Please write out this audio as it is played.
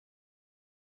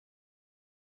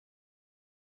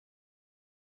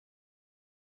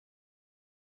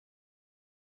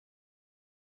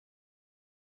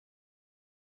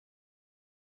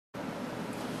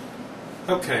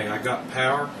Okay, I got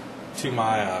power to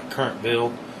my current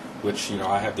build, which,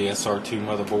 I have the SR-2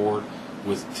 motherboard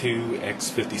with two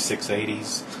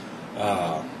X5680s.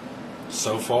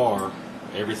 So far,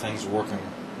 everything's working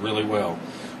really well.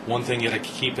 One thing you have to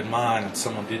keep in mind, and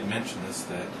someone did mention this,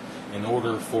 that in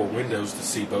order for Windows to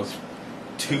see both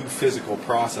two physical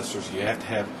processors, you have to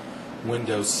have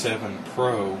Windows 7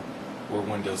 Pro or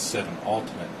Windows 7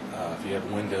 Ultimate. If you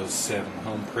have Windows 7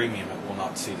 Home Premium, it will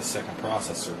not see the second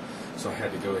processor. So I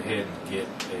had to go ahead and get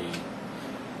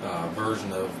a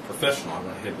version of Professional. I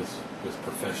went ahead with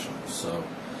Professional. So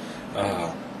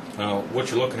now what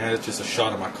you're looking at is just a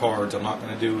shot of my cards. I'm not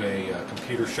going to do a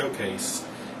computer showcase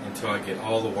until I get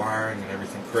all the wiring and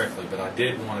everything correctly. But I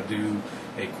did want to do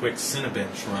a quick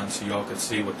CineBench run so y'all could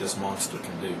see what this monster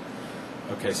can do.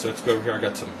 Okay, so let's go over here. I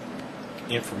got some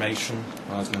information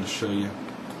I was going to show you.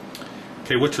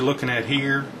 Okay, what you're looking at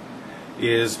here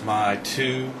is my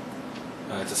two,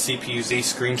 it's a CPU-Z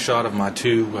screenshot of my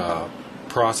two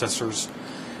processors.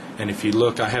 And if you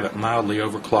look, I have it mildly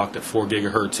overclocked at 4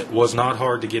 gigahertz. It was not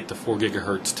hard to get to 4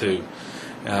 gigahertz too.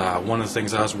 One of the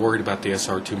things I was worried about the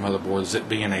SR-2 motherboard is it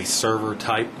being a server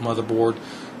type motherboard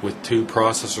with two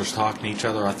processors talking to each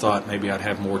other. I thought maybe I'd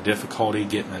have more difficulty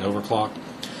getting it overclocked.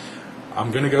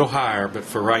 I'm going to go higher, but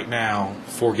for right now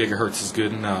 4 gigahertz is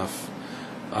good enough.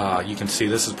 You can see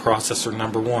this is processor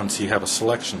number 1, so you have a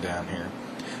selection down here.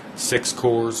 6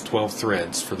 cores, 12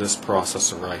 threads for this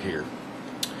processor right here.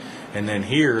 And then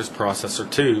here's processor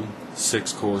 2,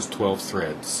 6 cores, 12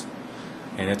 threads.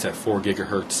 And it's at 4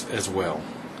 gigahertz as well.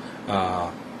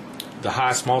 The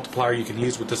highest multiplier you can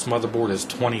use with this motherboard is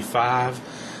 25,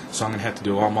 so I'm going to have to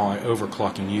do all my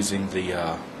overclocking using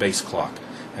the base clock.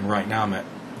 And right now I'm at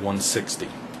 160.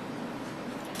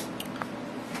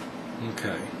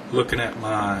 Okay, looking at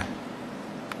my,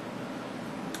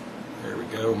 there we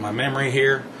go, my memory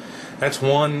here. That's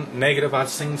one negative I've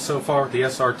seen so far with the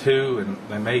SR-2, and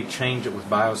they may change it with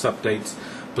BIOS updates,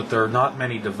 but there are not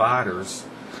many dividers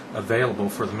available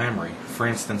for the memory. For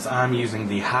instance, I'm using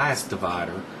the highest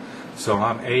divider, so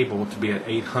I'm able to be at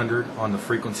 800 on the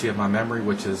frequency of my memory,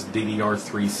 which is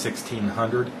DDR3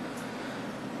 1600.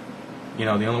 The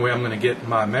only way I'm going to get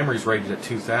my memories rated at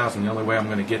 2000, the only way I'm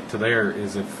going to get to there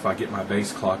is if I get my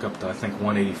base clock up to, I think,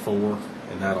 184,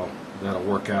 and that'll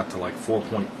work out to like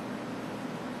 4.5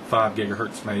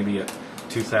 gigahertz maybe at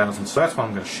 2000. So that's what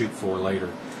I'm going to shoot for later.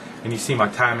 And you see my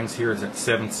timings here is at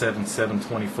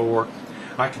 77724.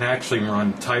 I can actually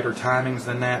run tighter timings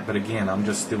than that, but again, I'm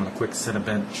just doing a quick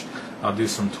CineBench. I'll do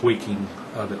some tweaking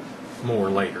of it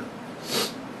more later.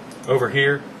 Over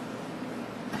here,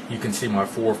 you can see my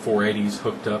 480s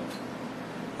hooked up,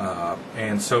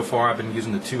 and so far I've been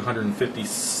using the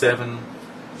 257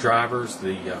 drivers,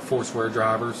 the Forceware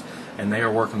drivers, and they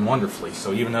are working wonderfully.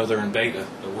 So even though they're in beta,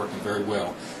 they're working very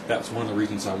well. That's one of the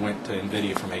reasons I went to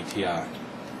NVIDIA from ATI.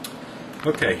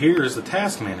 Okay, here is the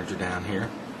task manager down here,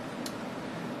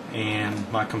 and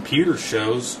my computer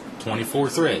shows 24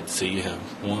 threads. So you have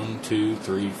 1, 2,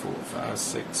 3, 4, 5,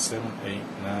 6, 7, 8,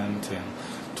 9, 10,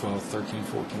 12, 13,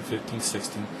 14, 15,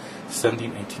 16,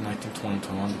 17, 18, 19, 20,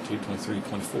 21, 22, 23,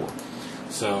 24.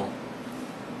 So,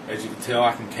 as you can tell,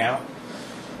 I can count.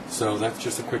 So that's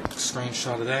just a quick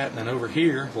screenshot of that. And then over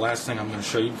here, the last thing I'm going to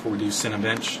show you before we do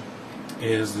CineBench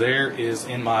is there is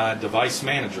in my device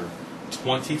manager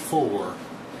 24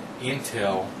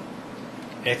 Intel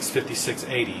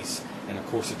X5680s, and of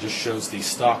course it just shows the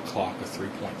stock clock of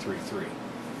 3.33.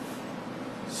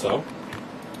 So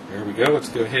there we go. Let's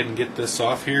go ahead and get this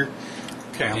off here.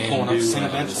 Okay, I'm pulling up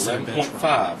CineBench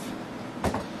 11.5.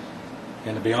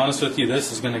 And to be honest with you,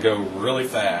 this is going to go really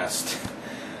fast.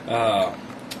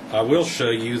 I will show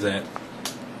you that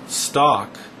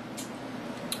stock,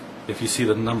 if you see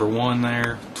the number 1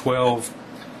 there, 12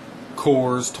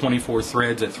 cores, 24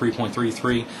 threads at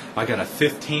 3.33. I got a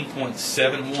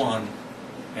 15.71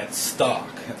 at stock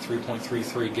at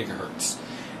 3.33 gigahertz.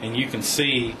 And you can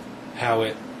see how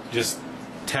it just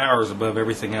towers above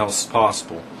everything else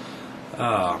possible.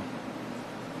 So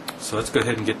let's go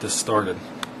ahead and get this started.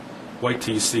 Wait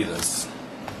till you see this.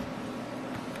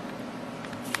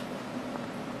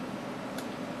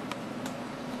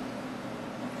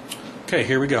 Okay,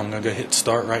 here we go. I'm going to go hit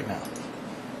start right now.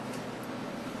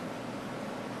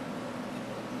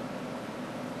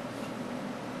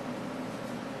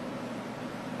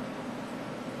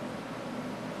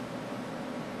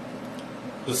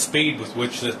 The speed with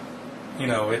which it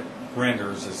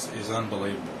renders is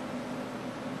unbelievable.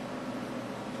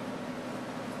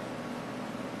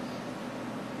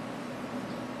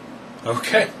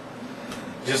 Okay,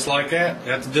 just like that,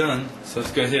 that's done. So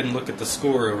let's go ahead and look at the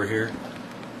score over here.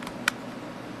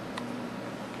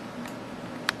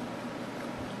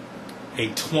 a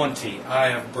 20.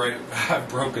 I've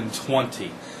broken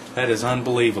 20. That is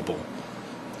unbelievable.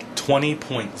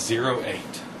 20.08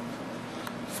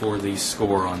 for the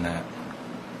score on that.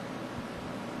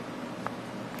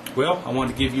 Well, I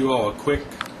wanted to give you all a quick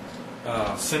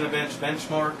CineBench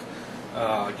benchmark.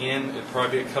 Again, it'll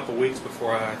probably be a couple weeks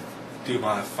before I do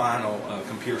my final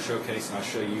computer showcase, and I'll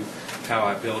show you how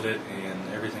I build it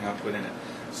and everything I put in it.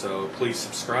 So please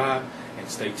subscribe and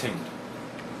stay tuned.